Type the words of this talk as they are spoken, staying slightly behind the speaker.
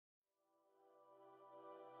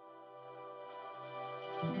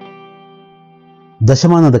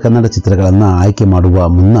ದಶಮಾನದ ಕನ್ನಡ ಚಿತ್ರಗಳನ್ನು ಆಯ್ಕೆ ಮಾಡುವ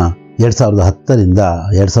ಮುನ್ನ 2010 ರಿಂದ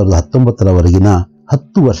 2019ರವರೆಗಿನ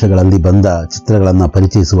 10 ವರ್ಷಗಳಲ್ಲಿ ಬಂದ ಚಿತ್ರಗಳನ್ನು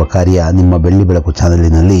ಪರಿಚಯಿಸುವ ಕಾರ್ಯ ನಿಮ್ಮ ಬೆಳ್ಳಿ ಬೆಳಕು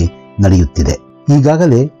ಚಾನೆಲಿನಲ್ಲಿ ನಡೆಯುತ್ತಿದೆ.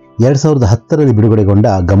 ಈಗಾಗಲೇ 2010ರಲ್ಲಿ ಬಿಡುಗಡೆಗೊಂಡ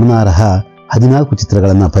ಗಮನಾರ್ಹ 14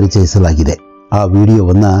 ಚಿತ್ರಗಳನ್ನು ಪರಿಚಯಿಸಲಾಗಿದೆ. ಆ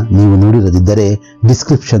ವಿಡಿಯೋವನ್ನು ನೀವು ನೋಡಿರದಿದ್ದರೆ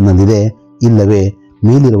ಡಿಸ್ಕ್ರಿಪ್ಷನ್ನಲ್ಲಿದೆ, ಇಲ್ಲವೇ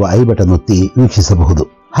ಮೇಲಿರುವ ಐ ಬಟನ್ ಒತ್ತಿ ವೀಕ್ಷಿಸಬಹುದು.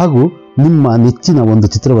 ಹಾಗೂ ನಿಮ್ಮ ನೆಚ್ಚಿನ ಒಂದು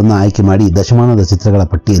ಚಿತ್ರವನ್ನು ಆಯ್ಕೆ ಮಾಡಿ ದಶಮಾನದ ಚಿತ್ರಗಳ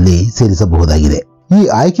ಪಟ್ಟಿಯಲ್ಲಿ ಸೇರಿಸಬಹುದಾಗಿದೆ. ಈ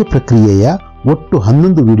ಆಯ್ಕೆ ಪ್ರಕ್ರಿಯೆಯ ಒಟ್ಟು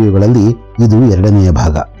 11 ವಿಡಿಯೋಗಳಲ್ಲಿ ಇದು 2ನೆಯ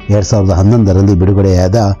ಭಾಗ. 2011ರಲ್ಲಿ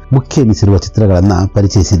ಬಿಡುಗಡೆಯಾದ ಮುಖ್ಯ ಎನಿಸಿರುವ ಚಿತ್ರಗಳನ್ನು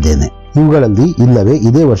ಪರಿಚಯಿಸಿದ್ದೇನೆ. ಇವುಗಳಲ್ಲಿ ಇಲ್ಲವೇ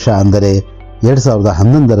ಇದೇ ವರ್ಷ ಅಂದರೆ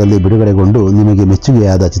 2011ರಲ್ಲಿ ಬಿಡುಗಡೆಗೊಂಡು ನಿಮಗೆ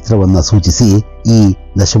ಮೆಚ್ಚುಗೆಯಾದ ಚಿತ್ರವನ್ನು ಸೂಚಿಸಿ ಈ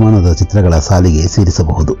ದಶಮಾನದ ಚಿತ್ರಗಳ ಸಾಲಿಗೆ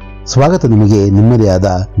ಸೇರಿಸಬಹುದು. ಸ್ವಾಗತ ನಿಮಗೆ ನಿಮ್ಮದೇ ಆದ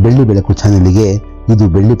ಬೆಳ್ಳಿ ಬೆಳಕು ಚಾನೆಲ್ಗೆ. ಇದು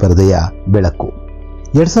ಬೆಳ್ಳಿ ಪರದೆಯ ಬೆಳಕು.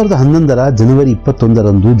 2011ರ ಜನವರಿ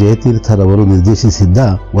 21ರಂದು ಜಯತೀರ್ಥರವರು ನಿರ್ದೇಶಿಸಿದ್ದ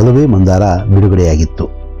ಒಲವೇ ಮಂದಾರ ಬಿಡುಗಡೆಯಾಗಿತ್ತು.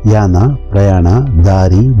 ಯಾನ, ಪ್ರಯಾಣ,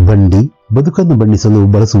 ದಾರಿ, ಬಂಡಿ, ಬದುಕನ್ನು ಬಣ್ಣಿಸಲು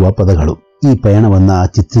ಬಳಸುವ ಪದಗಳು. ಈ ಪಯಣವನ್ನ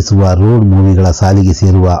ಚಿತ್ರಿಸುವ ರೋಡ್ ಮೂವಿಗಳ ಸಾಲಿಗೆ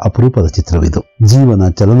ಸೇರುವ ಅಪರೂಪದ ಚಿತ್ರವಿದು. ಜೀವನ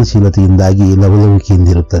ಚಲನಶೀಲತೆಯಿಂದಾಗಿ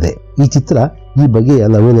ಲವಲವಿಕೆಯಿಂದಿರುತ್ತದೆ. ಈ ಚಿತ್ರ ಈ ಬಗೆಯ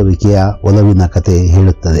ಲವಲವಿಕೆಯ ಒಲವಿನ ಕತೆ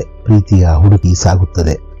ಹೇಳುತ್ತದೆ. ಪ್ರೀತಿಯ ಹುಡುಕಿ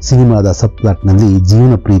ಸಾಗುತ್ತದೆ. ಸಿನಿಮಾದ ಸಬ್ ಪ್ಲಾಟ್ನಲ್ಲಿ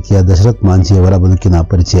ಜೀವನ ಪ್ರೀತಿಯ ದಶರಥ್ ಮಾಂಜಿಯವರ ಬದುಕಿನ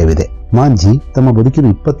ಪರಿಚಯವಿದೆ. ಮಾಂಜಿ ತಮ್ಮ ಬದುಕಿನ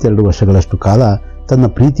 22 ವರ್ಷಗಳಷ್ಟು ಕಾಲ ತನ್ನ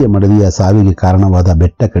ಪ್ರೀತಿಯ ಮಡದಿಯ ಸಾವಿಗೆ ಕಾರಣವಾದ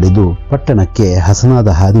ಬೆಟ್ಟ ಕಡಿದು ಪಟ್ಟಣಕ್ಕೆ ಹಸನಾದ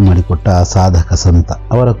ಹಾದಿ ಮಾಡಿಕೊಟ್ಟ ಸಾಧಕ ಸಂತ.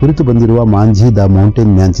 ಅವರ ಕುರಿತು ಬಂದಿರುವ ಮಾಂಜಿ ದ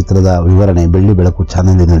ಮೌಂಟೇನ್ ಮ್ಯಾನ್ ಚಿತ್ರದ ವಿವರಣೆ ಬೆಳ್ಳಿ ಬೆಳಕು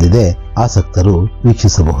ಚಾನೆಲಿನಲ್ಲಿದೆ. ಆಸಕ್ತರು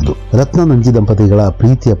ವೀಕ್ಷಿಸಬಹುದು. ರತ್ನ ನಂಜಿ ದಂಪತಿಗಳ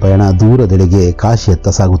ಪ್ರೀತಿಯ ಪಯಣ ದೂರದೆಡೆಗೆ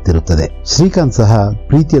ಕಾಶಿಯತ್ತ ಸಾಗುತ್ತಿರುತ್ತದೆ. ಶ್ರೀಕಾಂತ್ ಸಹ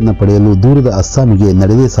ಪ್ರೀತಿಯನ್ನ ಪಡೆಯಲು ದೂರದ ಅಸ್ಸಾಮಿಗೆ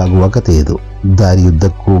ನಡೆದೇ ಸಾಗುವ ಕಥೆಯಿದು.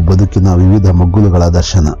 ದಾರಿಯುದ್ದಕ್ಕೂ ಬದುಕಿನ ವಿವಿಧ ಮಗ್ಗುಲುಗಳ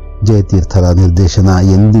ದರ್ಶನ. ಜಯತೀರ್ಥರ ನಿರ್ದೇಶನ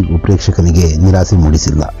ಎಂದಿಗೂ ಪ್ರೇಕ್ಷಕನಿಗೆ ನಿರಾಸೆ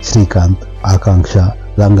ಮೂಡಿಸಿಲ್ಲ. ಶ್ರೀಕಾಂತ್, ಆಕಾಂಕ್ಷ,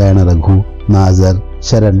 ರಂಗಾಯಣ ರಘು, ನಾಜರ್,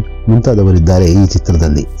 ಶರಣ್ ಮುಂತಾದವರಿದ್ದಾರೆ ಈ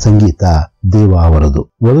ಚಿತ್ರದಲ್ಲಿ. ಸಂಗೀತ ದೇವ ಅವರದು.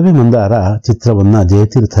 ಒಲವೇ ಮಂದಾರ ಚಿತ್ರವನ್ನ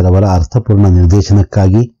ಜಯತೀರ್ಥರವರ ಅರ್ಥಪೂರ್ಣ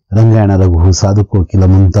ನಿರ್ದೇಶನಕ್ಕಾಗಿ, ರಂಗಾಯಣ ರಘು, ಸಾಧುಕೋಕಿಲ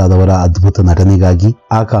ಮುಂತಾದವರ ಅದ್ಭುತ ನಟನೆಗಾಗಿ,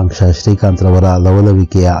 ಆಕಾಂಕ್ಷ ಶ್ರೀಕಾಂತ್ ರವರ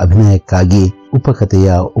ಲವಲವಿಕೆಯ ಅಭಿನಯಕ್ಕಾಗಿ, ಉಪಕಥೆಯ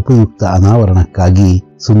ಉಪಯುಕ್ತ ಅನಾವರಣಕ್ಕಾಗಿ,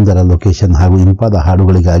 ಸುಂದರ ಲೊಕೇಶನ್ ಹಾಗೂ ಇಂಪಾದ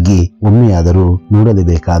ಹಾಡುಗಳಿಗಾಗಿ ಒಮ್ಮೆಯಾದರೂ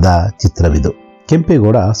ನೋಡಲೇಬೇಕಾದ ಚಿತ್ರವಿದು.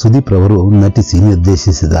 ಕೆಂಪೇಗೌಡ ಸುದೀಪ್ ರವರು ನಟಿಸಿ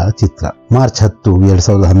ನಿರ್ದೇಶಿಸಿದ ಚಿತ್ರ. ಮಾರ್ಚ್ 10,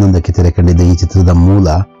 2011ಕ್ಕೆ ತೆರೆ ಕಂಡಿದ್ದ ಈ ಚಿತ್ರದ ಮೂಲ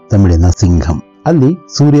ತಮಿಳಿನ ಸಿಂಘಂ. ಅಲ್ಲಿ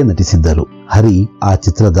ಸೂರ್ಯ ನಟಿಸಿದ್ದರು. ಹರಿ ಆ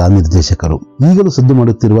ಚಿತ್ರದ ನಿರ್ದೇಶಕರು. ಈಗಲೂ ಸದ್ದು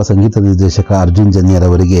ಮಾಡುತ್ತಿರುವ ಸಂಗೀತ ನಿರ್ದೇಶಕ ಅರ್ಜುನ್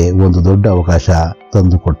ಜನ್ಯರವರಿಗೆ ಒಂದು ದೊಡ್ಡ ಅವಕಾಶ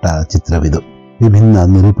ತಂದುಕೊಟ್ಟ ಚಿತ್ರವಿದು. ವಿಭಿನ್ನ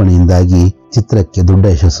ನಿರೂಪಣೆಯಿಂದಾಗಿ ಚಿತ್ರಕ್ಕೆ ದೊಡ್ಡ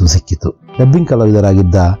ಯಶಸ್ಸು ಸಿಕ್ಕಿತು. ಡಬ್ಬಿಂಗ್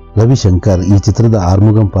ಕಲಾವಿದರಾಗಿದ್ದ ರವಿಶಂಕರ್ ಈ ಚಿತ್ರದ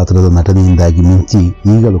ಆರ್ಮುಗಂ ಪಾತ್ರದ ನಟನೆಯಿಂದಾಗಿ ಮಿಂಚಿ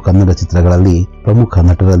ಈಗಲೂ ಕನ್ನಡ ಚಿತ್ರಗಳಲ್ಲಿ ಪ್ರಮುಖ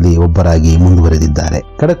ನಟರಲ್ಲಿ ಒಬ್ಬರಾಗಿ ಮುಂದುವರೆದಿದ್ದಾರೆ.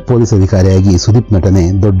 ಖಡಕ್ ಪೊಲೀಸ್ ಅಧಿಕಾರಿಯಾಗಿ ಸುದೀಪ್ ನಟನೆ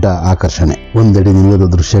ದೊಡ್ಡ ಆಕರ್ಷಣೆ. ಒಂದೆಡೆ ನಿಲ್ಲದ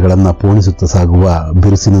ದೃಶ್ಯಗಳನ್ನ ಪೋಣಿಸುತ್ತಾ ಸಾಗುವ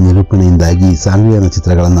ಬಿರುಸಿನ ನಿರೂಪಣೆಯಿಂದಾಗಿ ಸಾಂಗ್ಲಿಯನ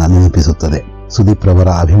ಚಿತ್ರಗಳನ್ನ ನೆನಪಿಸುತ್ತದೆ. ಸುದೀಪ್ ರವರ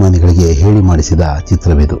ಅಭಿಮಾನಿಗಳಿಗೆ ಹೇಳಿ ಮಾಡಿಸಿದ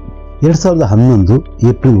ಚಿತ್ರವಿದು. 2011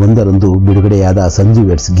 ಏಪ್ರಿಲ್ 1ರಂದು ಬಿಡುಗಡೆಯಾದ ಸಂಜು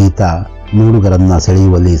ವೆಡ್ಸ್ ಗೀತಾ ನೋಡುಗರನ್ನ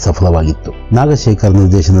ಸೆಳೆಯುವಲ್ಲಿ ಸಫಲವಾಗಿತ್ತು. ನಾಗಶೇಖರ್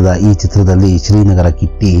ನಿರ್ದೇಶನದ ಈ ಚಿತ್ರದಲ್ಲಿ ಶ್ರೀನಗರ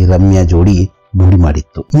ಕಿಟ್ಟಿ, ರಮ್ಯಾ ಜೋಡಿ ನುಡಿ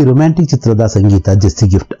ಮಾಡಿತ್ತು. ಈ ರೊಮ್ಯಾಂಟಿಕ್ ಚಿತ್ರದ ಸಂಗೀತ ಜೆಸ್ಸಿ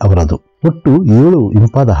ಗಿಫ್ಟ್ ಅವರದು. ಒಟ್ಟು 7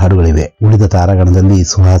 ಇಂಪಾದ ಹಾಡುಗಳಿವೆ. ಉಳಿದ ತಾರಾಗಣದಲ್ಲಿ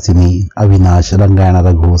ಸುಹಾಸಿನಿ, ಅವಿನಾಶ್, ರಂಗಾಯಣ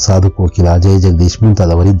ರಘು, ಸಾಧು ಕೋಕಿಲ, ಜಯ ಜಗದೀಶ್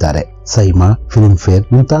ಮುಂತಾದವರಿದ್ದಾರೆ. ಸೈಮಾ, ಫಿಲ್ಮ್ ಫೇರ್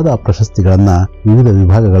ಮುಂತಾದ ಪ್ರಶಸ್ತಿಗಳನ್ನ ವಿವಿಧ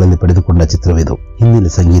ವಿಭಾಗಗಳಲ್ಲಿ ಪಡೆದುಕೊಂಡ ಚಿತ್ರವಿದು.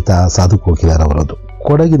 ಹಿನ್ನೆಲೆ ಸಂಗೀತ ಸಾಧು ಕೋಕಿಲರವರದು.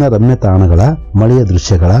 ಕೊಡಗಿನ ರಮ್ಯ ತಾಣಗಳ ಮಳೆಯ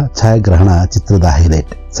ದೃಶ್ಯಗಳ ಛಾಯಾಗ್ರಹಣ ಚಿತ್ರದ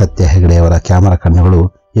ಹೈಲೈಟ್. ಸತ್ಯ ಹೆಗಡೆಯವರ ಕ್ಯಾಮರಾ ಕಣ್ಣುಗಳು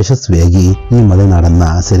ಯಶಸ್ವಿಯಾಗಿ ಈ ಮಲೆನಾಡನ್ನ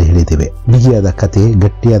ಸೆರೆ ಹಿಡಿದಿವೆ. ಬಿಗಿಯಾದ ಕತೆ,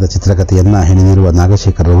 ಗಟ್ಟಿಯಾದ ಚಿತ್ರಕಥೆಯನ್ನ ಹೆಣೆದಿರುವ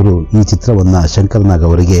ನಾಗಶೇಖರ್ ಅವರು ಈ ಚಿತ್ರವನ್ನ ಶಂಕರ್ ನಾಗ್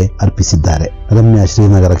ಅವರಿಗೆ ಅರ್ಪಿಸಿದ್ದಾರೆ. ರಮ್ಯಾ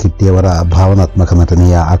ಶ್ರೀನಗರ ಕಿಟ್ಟಿಯವರ ಭಾವನಾತ್ಮಕ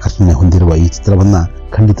ನಟನೆಯ ಆಕರ್ಷಣೆ ಹೊಂದಿರುವ ಈ ಚಿತ್ರವನ್ನ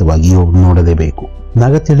ಖಂಡಿತವಾಗಿಯೂ ನೋಡಲೇಬೇಕು.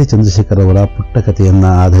 ನಾಗತಿಹಳ್ಳಿ ಚಂದ್ರಶೇಖರ್ ಅವರ ಪುಟ್ಟ ಕಥೆಯನ್ನ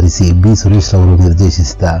ಆಧರಿಸಿ ಬಿ ಸುರೇಶ್ ರವರು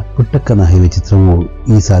ನಿರ್ದೇಶಿಸಿದ ಪುಟ್ಟಕ್ಕನ ಹೈವೆ ಚಿತ್ರವು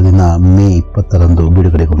ಈ ಸಾಲಿನ ಮೇ 20ರಂದು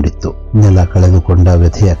ಬಿಡುಗಡೆಗೊಂಡಿತ್ತು. ನೆಲ ಕಳೆದುಕೊಂಡ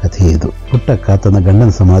ವ್ಯಥೆಯ ಕಥೆ ಇದು. ಪುಟ್ಟಕ್ಕ ತನ್ನ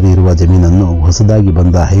ಗಂಡನ ಸಮಾಧಿ ಇರುವ ಜಮೀನನ್ನು ಹೊಸದಾಗಿ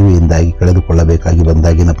ಬಂದ ಹೈವೆಯಿಂದಾಗಿ ಕಳೆದುಕೊಳ್ಳಬೇಕಾಗಿ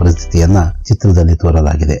ಬಂದಾಗಿನ ಪರಿಸ್ಥಿತಿಯನ್ನ ಚಿತ್ರದಲ್ಲಿ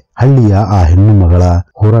ತೋರಲಾಗಿದೆ. ಹಳ್ಳಿಯ ಆ ಹೆಣ್ಣು ಮಗಳ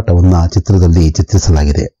ಹೋರಾಟವನ್ನ ಚಿತ್ರದಲ್ಲಿ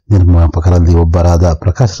ಚಿತ್ರಿಸಲಾಗಿದೆ. ನಿರ್ಮಾಪಕರಲ್ಲಿ ಒಬ್ಬರಾದ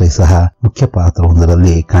ಪ್ರಕಾಶ್ ರೈ ಸಹ ಮುಖ್ಯ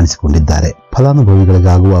ಪಾತ್ರವೊಂದರಲ್ಲಿ ಕಾಣಿಸಿಕೊಂಡಿದ್ದಾರೆ.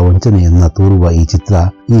 ಫಲಾನುಭವಿಗಳಿಗಾಗುವ ವಂಚನೆಯನ್ನ ತೋರುವ ಈ ಚಿತ್ರ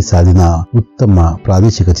ಈ ಸಾಲಿನ ಉತ್ತಮ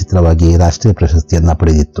ಪ್ರಾದೇಶಿಕ ಚಿತ್ರವಾಗಿ ರಾಷ್ಟ್ರೀಯ ಪ್ರಶಸ್ತಿಯನ್ನ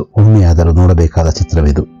ಪಡೆದಿತ್ತು. ಒಮ್ಮೆಯಾದರೂ ನೋಡಬೇಕಾದ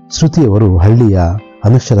ಚಿತ್ರವಿದು. ಶ್ರುತಿಯವರು ಹಳ್ಳಿಯ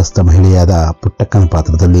ಅನಕ್ಷರಸ್ಥ ಮಹಿಳೆಯಾದ ಪುಟ್ಟಕ್ಕನ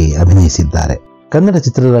ಪಾತ್ರದಲ್ಲಿ ಅಭಿನಯಿಸಿದ್ದಾರೆ. ಕನ್ನಡ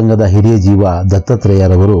ಚಿತ್ರರಂಗದ ಹಿರಿಯ ಜೀವ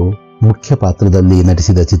ದತ್ತಾತ್ರೇಯರವರು ಮುಖ್ಯ ಪಾತ್ರದಲ್ಲಿ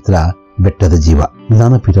ನಟಿಸಿದ ಚಿತ್ರ ಬೆಟ್ಟದ ಜೀವ.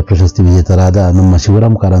 ಜ್ಞಾನಪೀಠ ಪ್ರಶಸ್ತಿ ವಿಜೇತರಾದ ನಮ್ಮ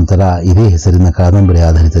ಶಿವರಾಮ್ ಕಾರಂತರ ಇದೇ ಹೆಸರಿನ ಕಾದಂಬರಿ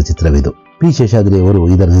ಆಧಾರಿತ ಚಿತ್ರವಿದು. ಪಿ ಶೇಷಾದ್ರಿ ಅವರು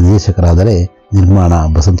ಇದರ ನಿರ್ದೇಶಕರಾದರೆ ನಿರ್ಮಾಣ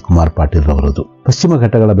ಬಸಂತ್ ಕುಮಾರ್ ಪಾಟೀಲ್ ರವರದು. ಪಶ್ಚಿಮ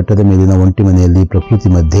ಘಟ್ಟಗಳ ಬೆಟ್ಟದ ಮೇಲಿನ ಒಂಟಿ ಮನೆಯಲ್ಲಿ ಪ್ರಕೃತಿ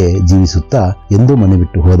ಮಧ್ಯೆ ಜೀವಿಸುತ್ತಾ ಎಂದೂ ಮನೆ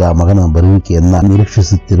ಬಿಟ್ಟು ಹೋದ ಮಗನ ಬರುವಿಕೆಯನ್ನ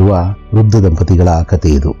ನಿರೀಕ್ಷಿಸುತ್ತಿರುವ ವೃದ್ಧ ದಂಪತಿಗಳ ಕಥೆ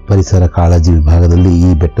ಇದು. ಪರಿಸರ ಕಾಳಜಿ ವಿಭಾಗದಲ್ಲಿ ಈ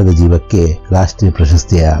ಬೆಟ್ಟದ ಜೀವಕ್ಕೆ ರಾಷ್ಟ್ರೀಯ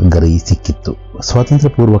ಪ್ರಶಸ್ತಿಯ ಗರಿ ಸಿಕ್ಕಿತ್ತು.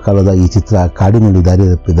 ಸ್ವಾತಂತ್ರ್ಯ ಪೂರ್ವ ಕಾಲದ ಈ ಚಿತ್ರ ಕಾಡಿನಲ್ಲಿ ದಾರಿ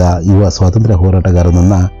ತಪ್ಪಿದ ಯುವ ಸ್ವಾತಂತ್ರ್ಯ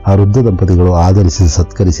ಹೋರಾಟಗಾರನನ್ನ ಆ ವೃದ್ಧ ದಂಪತಿಗಳು ಆದರಿಸಿ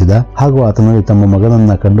ಸತ್ಕರಿಸಿದ ಹಾಗೂ ಆತನಲ್ಲಿ ತಮ್ಮ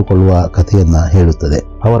ಮಗನನ್ನ ಕಂಡುಕೊಳ್ಳುವ ಕಥೆಯನ್ನ ಹೇಳುತ್ತದೆ.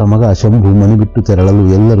 ಅವರ ಮಗ ಶಂಭು ಮನೆ ಬಿಟ್ಟು ತೆರಳಲು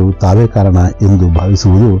ಎಲ್ಲರೂ ತಾವೇ ಕಾರಣ ಎಂದು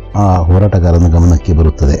ಭಾವಿಸುವುದು ಆ ಹೋರಾಟಗಾರನ ಗಮನಕ್ಕೆ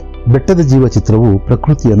ಬರುತ್ತದೆ. ಬೆಟ್ಟದ ಜೀವ ಚಿತ್ರವು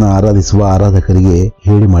ಪ್ರಕೃತಿಯನ್ನು ಆರಾಧಿಸುವ ಆರಾಧಕರಿಗೆ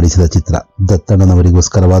ಹೇಳಿ ಮಾಡಿಸಿದ ಚಿತ್ರ.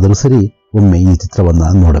 ದತ್ತಣ್ಣನವರಿಗೋಸ್ಕರವಾದರೂ ಸರಿ ಒಮ್ಮೆ ಈ ಚಿತ್ರವನ್ನ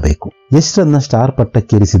ನೋಡಬೇಕು. ಯಶ್ರನ್ನ ಸ್ಟಾರ್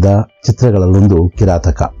ಪಟ್ಟಕ್ಕೇರಿಸಿದ ಚಿತ್ರಗಳಲ್ಲೊಂದು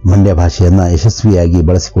ಕಿರಾತಕ. ಮಂಡ್ಯ ಭಾಷೆಯನ್ನ ಯಶಸ್ವಿಯಾಗಿ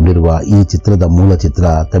ಬಳಸಿಕೊಂಡಿರುವ ಈ ಚಿತ್ರದ ಮೂಲ ಚಿತ್ರ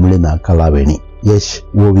ತಮಿಳಿನ ಕಲಾವೇಣಿ. ಯಶ್,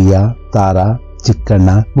 ಓವಿಯಾ, ತಾರಾ, ಚಿಕ್ಕಣ್ಣ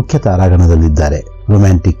ಮುಖ್ಯ ತಾರಾಗಣದಲ್ಲಿದ್ದಾರೆ.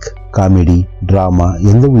 ರೊಮ್ಯಾಂಟಿಕ್, ಕಾಮಿಡಿ, ಡ್ರಾಮಾ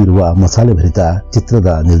ಎಲ್ಲವೂ ಇರುವ ಮಸಾಲೆ ಭರಿತ ಚಿತ್ರದ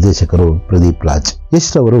ನಿರ್ದೇಶಕರು ಪ್ರದೀಪ್ ರಾಜ್.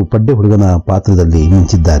 ಯಶ್ ರವರು ಪಡ್ಡೆ ಹುಡುಗನ ಪಾತ್ರದಲ್ಲಿ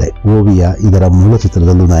ಮಿಂಚಿದ್ದಾರೆ. ಓವಿಯಾ ಇದರ ಮೂಲ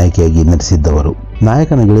ಚಿತ್ರದಲ್ಲೂ ನಾಯಕಿಯಾಗಿ ನಟಿಸಿದ್ದವರು.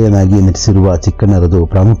 ನಾಯಕನ ಗೆಳೆಯನಾಗಿ ನಟಿಸಿರುವ ಚಿಕ್ಕಣ್ಣರದು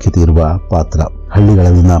ಪ್ರಾಮುಖ್ಯತೆ ಇರುವ ಪಾತ್ರ.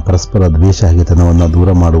 ಹಳ್ಳಿಗಳಲ್ಲಿನ ಪರಸ್ಪರ ದ್ವೇಷ-ಹಗೆತನವನ್ನು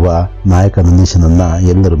ದೂರ ಮಾಡುವ ನಾಯಕ ನಂದೀಶನನ್ನ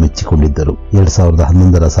ಎಲ್ಲರೂ ಮೆಚ್ಚಿಕೊಂಡಿದ್ದರು.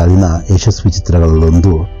 2011ರ ಸಾಲಿನ ಯಶಸ್ವಿ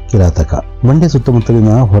ಚಿತ್ರಗಳಲ್ಲೊಂದು ಕಿರಾತಕ. ಮಂಡ್ಯ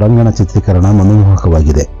ಸುತ್ತಮುತ್ತಲಿನ ಹೊರಾಂಗಣ ಚಿತ್ರೀಕರಣ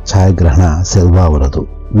ಮನಮೋಹಕವಾಗಿದೆ. ಛಾಯಾಗ್ರಹಣ ಸೆಲ್ವಾ ಅವರದು.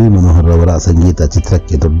 ವಿ ಮನೋಹರ್ ಅವರ ಸಂಗೀತ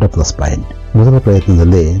ಚಿತ್ರಕ್ಕೆ ದೊಡ್ಡ ಪ್ಲಸ್ ಪಾಯಿಂಟ್. ಮೊದಲ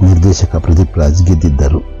ಪ್ರಯತ್ನದಲ್ಲೇ ನಿರ್ದೇಶಕ ಪ್ರದೀಪ್ ರಾಜ್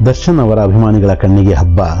ಗೆದ್ದಿದ್ದರು. ದರ್ಶನ್ ಅವರ ಅಭಿಮಾನಿಗಳ ಕಣ್ಣಿಗೆ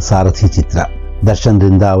ಹಬ್ಬ ಸಾರಥಿ ಚಿತ್ರ.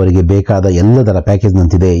 ದರ್ಶನ್ರಿಂದ ಅವರಿಗೆ ಬೇಕಾದ ಎಲ್ಲದರ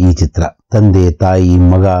ಪ್ಯಾಕೇಜ್ನಂತಿದೆ ಈ ಚಿತ್ರ. ತಂದೆ, ತಾಯಿ,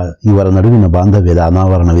 ಮಗ ಇವರ ನಡುವಿನ ಬಾಂಧವ್ಯದ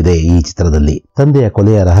ಅನಾವರಣವಿದೆ ಈ ಚಿತ್ರದಲ್ಲಿ. ತಂದೆಯ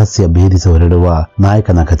ಕೊಲೆಯ ರಹಸ್ಯ ಭೇದಿಸಿ ಹೊರಡುವ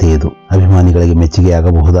ನಾಯಕನ ಕಥೆ ಇದು. ಅಭಿಮಾನಿಗಳಿಗೆ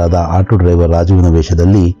ಮೆಚ್ಚುಗೆಯಾಗಬಹುದಾದ ಆಟೋ ಡ್ರೈವರ್ ರಾಜುವಿನ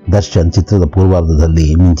ವೇಷದಲ್ಲಿ ದರ್ಶನ್ ಚಿತ್ರದ ಪೂರ್ವಾರ್ಧದಲ್ಲಿ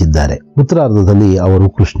ಮಿಂಚಿದ್ದಾರೆ. ಉತ್ತರಾರ್ಧದಲ್ಲಿ ಅವರು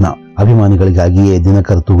ಕೃಷ್ಣ. ಅಭಿಮಾನಿಗಳಿಗಾಗಿಯೇ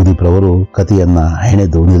ದಿನಕರ್ ತೂಗುದೀಪ್ ರವರು ಕಥೆಯನ್ನ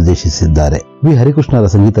ಹೆಣೆದು ನಿರ್ದೇಶಿಸಿದ್ದಾರೆ. ವಿ ಹರಿಕೃಷ್ಣರ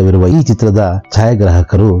ಸಂಗೀತವಿರುವ ಈ ಚಿತ್ರದ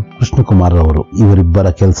ಛಾಯಾಗ್ರಾಹಕರು ಕೃಷ್ಣಕುಮಾರ್ ರವರು. ಇವರಿಬ್ಬರ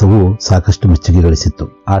ಕೆಲಸವೂ ಸಾಕಷ್ಟು ಮೆಚ್ಚುಗೆ ಗಳಿಸಿತ್ತು.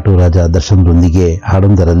 ಆಟೋ ರಾಜ ದರ್ಶನ್ರೊಂದಿಗೆ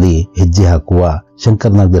ಹಾಡೊಂದರಲ್ಲಿ ಹೆಜ್ಜೆ ಹಾಕುವ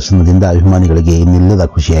ಶಂಕರ್ನಾಗ್ ದರ್ಶನದಿಂದ ಅಭಿಮಾನಿಗಳಿಗೆ ಇನ್ನಿಲ್ಲದ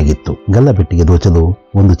ಖುಷಿಯಾಗಿತ್ತು. ಗಲ್ಲಪೆಟ್ಟಿಗೆ ದೋಚಲು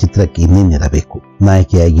ಒಂದು ಚಿತ್ರಕ್ಕೆ ಇನ್ನೇನಿರಬೇಕು.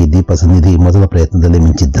 ನಾಯಕಿಯಾಗಿ ದೀಪ ಸನ್ನಿಧಿ ಮೊದಲ ಪ್ರಯತ್ನದಲ್ಲಿ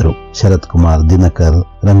ಮಿಂಚಿದ್ದರು. ಶರತ್ ಕುಮಾರ್, ದಿನಕರ್,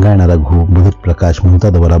 ರಂಗಾಯಣ ರಘು, ಬುಲೆಟ್ ಪ್ರಕಾಶ್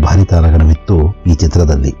ಮುಂತಾದವರ ಭಾರಿ ತಾರಾಗಣವಿತ್ತು ಈ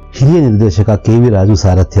ಚಿತ್ರದಲ್ಲಿ. ಹಿರಿಯ ನಿರ್ದೇಶಕ ಕೆ.ವಿ. ರಾಜು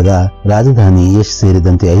ಸಾರಥ್ಯದ ರಾಜಧಾನಿ ಯಶ್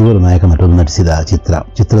ಸೇರಿದಂತೆ 5 ನಾಯಕ ನಟರು ನಟಿಸಿದ ಚಿತ್ರ.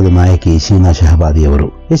 ಚಿತ್ರದ ನಾಯಕಿ ಶೀನಾ ಶಹಬಾದಿಯವರು.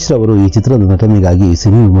 ಯಶ್ ರವರು ಈ ಚಿತ್ರದ ನಟನೆಗಾಗಿ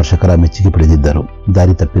ಸಿನಿ ವಿಮರ್ಶಕರ ಮೆಚ್ಚುಗೆ ಪಡೆದಿದ್ದರು.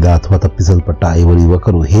 ದಾರಿ ತಪ್ಪಿದ ಅಥವಾ ತಪ್ಪಿಸಲ್ಪಟ್ಟ 5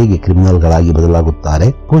 ಯುವಕರು ಹೇಗೆ ಕ್ರಿಮಿನಲ್ಗಳಾಗಿ ಬದಲಾಗುತ್ತಾರೆ,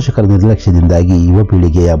 ಪೋಷಕರ ನಿರ್ಲಕ್ಷ್ಯದಿಂದಾಗಿ ಯುವ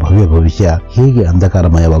ಪೀಳಿಗೆಯ ಭವ್ಯ ಭವಿಷ್ಯ ಹೇಗೆ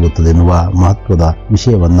ಅಂಧಕಾರಮಯವಾಗುತ್ತದೆನ್ನುವ ಮಹತ್ವದ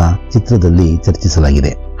ವಿಷಯವನ್ನ ಚಿತ್ರದಲ್ಲಿ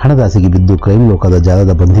ಚರ್ಚಿಸಲಾಗಿದೆ. ಹಣದಾಸೆಗೆ ಬಿದ್ದು ಕ್ರೈಮ್ ಲೋಕದ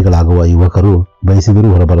ಜಾಲದ ಬಂಧಿಗಳಾಗುವ ಯುವಕರು ಬಯಸಿದರೂ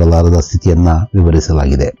ಹೊರಬರಲಾರದ ಸ್ಥಿತಿಯನ್ನ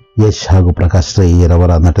ವಿವರಿಸಲಾಗಿದೆ. ಯಶ್ ಹಾಗೂ ಪ್ರಕಾಶ್ ರೈ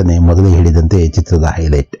ರವರ ನಟನೆ ಮೊದಲೇ ಹೇಳಿದಂತೆ ಚಿತ್ರದ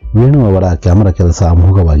ಹೈಲೈಟ್. ವೇಣು ಅವರ ಕ್ಯಾಮರಾ ಕೆಲಸ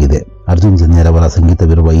ಅಮೋಘವಾಗಿದೆ. ಅರ್ಜುನ್ ಜನ್ಯರವರ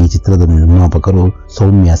ಸಂಗೀತವಿರುವ ಈ ಚಿತ್ರದ ನಿರ್ಮಾಪಕರು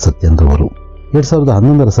ಸೌಮ್ಯ ಸತ್ಯನ್ ರವರು.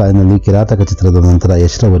 2011ರ ಸಾಲಿನಲ್ಲಿ ಕಿರಾತಕ ಚಿತ್ರದ ನಂತರ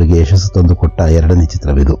ಯಶ್ ರವರಿಗೆ ಯಶಸ್ಸು ತಂದುಕೊಟ್ಟ 2ನೇ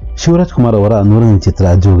ಚಿತ್ರವಿದು. ಶಿವರಾಜ್ ಕುಮಾರ್ ಅವರ 100ನೇ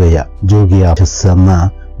ಚಿತ್ರ ಜೋಗಯ್ಯ. ಯಶಸ್ಸನ್ನ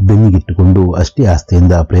ಬೆನ್ನಿಗಿಟ್ಟುಕೊಂಡು ಅಷ್ಟೇ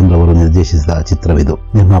ಆಸ್ತಿಯಿಂದ ಪ್ರೇಮ್ ರವರು ನಿರ್ದೇಶಿಸಿದ ಚಿತ್ರವಿದು.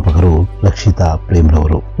 ನಿರ್ಮಾಪಕರು ರಕ್ಷಿತಾ ಪ್ರೇಮ್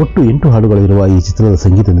ರವರು. ಒಟ್ಟು 8 ಹಾಡುಗಳಿರುವ ಈ ಚಿತ್ರದ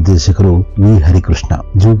ಸಂಗೀತ ನಿರ್ದೇಶಕರು ವಿ ಹರಿಕೃಷ್ಣ.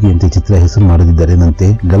 ಜೋಗಿಯಂತೆ ಚಿತ್ರ ಹೆಸರು ಮಾಡದಿದ್ದರೇನಂತೆ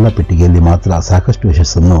ಗಲ್ಲಪೆಟ್ಟಿಗೆಯಲ್ಲಿ ಮಾತ್ರ ಸಾಕಷ್ಟು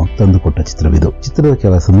ಯಶಸ್ಸನ್ನು ತಂದುಕೊಟ್ಟ ಚಿತ್ರವಿದು. ಚಿತ್ರದ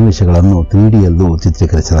ಕೆಲ ಸನ್ನಿವೇಶಗಳನ್ನು 3Dಯಲ್ಲೂ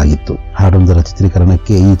ಚಿತ್ರೀಕರಿಸಲಾಗಿತ್ತು. ಹಾಡೊಂದರ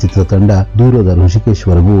ಚಿತ್ರೀಕರಣಕ್ಕೆ ಈ ಚಿತ್ರತಂಡ ದೂರದ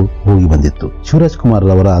ಋಷಿಕೇಶ್ವರೆಗೂ ಹೋಗಿ ಬಂದಿತ್ತು. ಶಿವರಾಜ್ ಕುಮಾರ್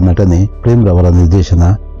ರವರ ನಟನೆ, ಪ್ರೇಮ್ ರವರ ನಿರ್ದೇಶನ,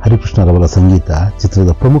 ಹರಿಕೃಷ್ಣರವರ ಸಂಗೀತ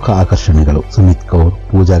ಚಿತ್ರದ ಪ್ರಮುಖ ಆಕರ್ಷಣೆಗಳು. ಸುಮಿತ್ ಕೌರ್,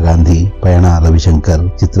 ಪೂಜಾ ಗಾಂಧಿ, ಪಯಣ ರವಿಶಂಕರ್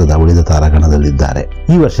ಚಿತ್ರದ ಉಳಿದ ತಾರಾಗಣದಲ್ಲಿದ್ದಾರೆ.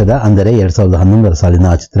 ಈ ವರ್ಷದ ಅಂದರೆ 2011ರ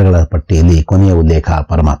ಸಾಲಿನ ಚಿತ್ರಗಳ ಪಟ್ಟಿಯಲ್ಲಿ ಕೊನೆಯ ಉಲ್ಲೇಖ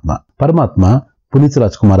ಪರಮಾತ್ಮ ಪುನೀತ್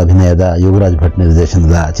ರಾಜ್ಕುಮಾರ್ ಅಭಿನಯದ ಯೋಗರಾಜ್ ಭಟ್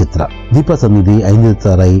ನಿರ್ದೇಶನದ ಚಿತ್ರ. ದೀಪ ಸನ್ನಿಧಿ,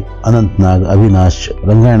 ಐಂದ್ರಿತಾ ರೈ, ಅನಂತ್ ನಾಗ್, ಅವಿನಾಶ್,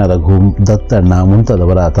 ರಂಗಾಯಣ ರಘು, ದತ್ತಣ್ಣ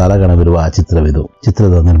ಮುಂತಾದವರ ತಾರಾಗಣವಿರುವ ಚಿತ್ರವಿದು.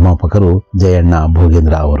 ಚಿತ್ರದ ನಿರ್ಮಾಪಕರು ಜಯಣ್ಣ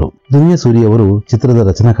ಭೋಗೇಂದ್ರ ಅವರು. ದುನಿಯಾ ಸೂರಿ ಅವರು ಚಿತ್ರದ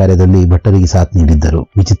ರಚನಾ ಕಾರ್ಯದಲ್ಲಿ ಭಟ್ಟರಿಗೆ ಸಾಥ್ ನೀಡಿದ್ದರು.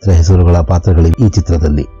 ವಿಚಿತ್ರ ಹೆಸರುಗಳ ಪಾತ್ರಗಳಿವೆ ಈ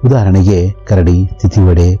ಚಿತ್ರದಲ್ಲಿ. ಉದಾಹರಣೆಗೆ ಕರಡಿ,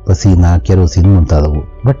 ತಿಥಿವಡೆ, ಪಸೀನಾ, ಕೆರೋಸಿನ್ ಮುಂತಾದವು.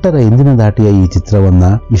 ಭಟ್ಟರ ಎಂದಿನ ದಾಟಿಯ ಈ ಚಿತ್ರವನ್ನ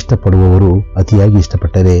ಇಷ್ಟಪಡುವವರು ಅತಿಯಾಗಿ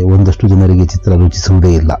ಇಷ್ಟಪಟ್ಟರೆ ಒಂದಷ್ಟು ಜನರಿಗೆ ಚಿತ್ರ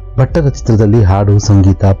ರುಚಿಸುವುದೇ ಇಲ್ಲ. ಭಟ್ಟರ ಚಿತ್ರದಲ್ಲಿ ಹಾಡು,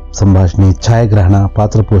 ಸಂಗೀತ, ಸಂಭಾಷಣೆ, ಛಾಯಾಗ್ರಹಣ,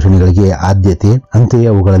 ಪಾತ್ರ ಪೋಷಣೆಗಳಿಗೆ ಆದ್ಯತೆ, ಅಂತೆಯೇ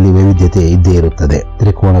ಅವುಗಳಲ್ಲಿ ವೈವಿಧ್ಯತೆ ಇದ್ದೇ ಇರುತ್ತದೆ.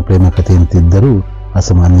 ತ್ರಿಕೋಣ ಪ್ರೇಮ ಕಥೆಯಂತಿದ್ದರೂ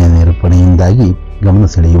ಅಸಾಮಾನ್ಯ ನಿರೂಪಣೆಯಿಂದಾಗಿ ಗಮನ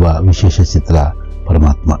ಸೆಳೆಯುವ ವಿಶೇಷ ಚಿತ್ರ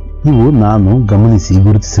ಪರಮಾತ್ಮ. ಇವು ನಾನು ಗಮನಿಸಿ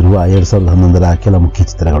ಗುರುತಿಸಿರುವ 2011ರ ಕೆಲ ಮುಖ್ಯ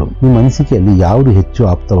ಚಿತ್ರಗಳು. ನಿಮ್ಮ ಅನಿಸಿಕೆಯಲ್ಲಿ ಯಾವುದು ಹೆಚ್ಚು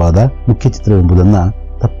ಆಪ್ತವಾದ ಮುಖ್ಯ ಚಿತ್ರವೆಂಬುದನ್ನ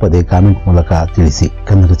ತಪ್ಪದೆ ಕಾಮೆಂಟ್ ಮೂಲಕ ತಿಳಿಸಿ.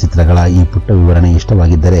 ಕನ್ನಡ ಚಿತ್ರಗಳ ಈ ಪುಟ್ಟ ವಿವರಣೆ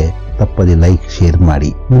ಇಷ್ಟವಾಗಿದ್ದರೆ ತಪ್ಪದೆ ಲೈಕ್, ಶೇರ್ ಮಾಡಿ.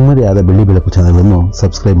 ನಿಮ್ಮದೇ ಆದ ಬೆಳ್ಳಿ ಬೆಳಕು ಚಾನೆಲ್ ಅನ್ನು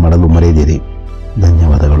ಸಬ್ಸ್ಕ್ರೈಬ್ ಮಾಡಲು ಮರೆಯದಿರಿ.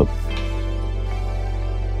 ಧನ್ಯವಾದಗಳು.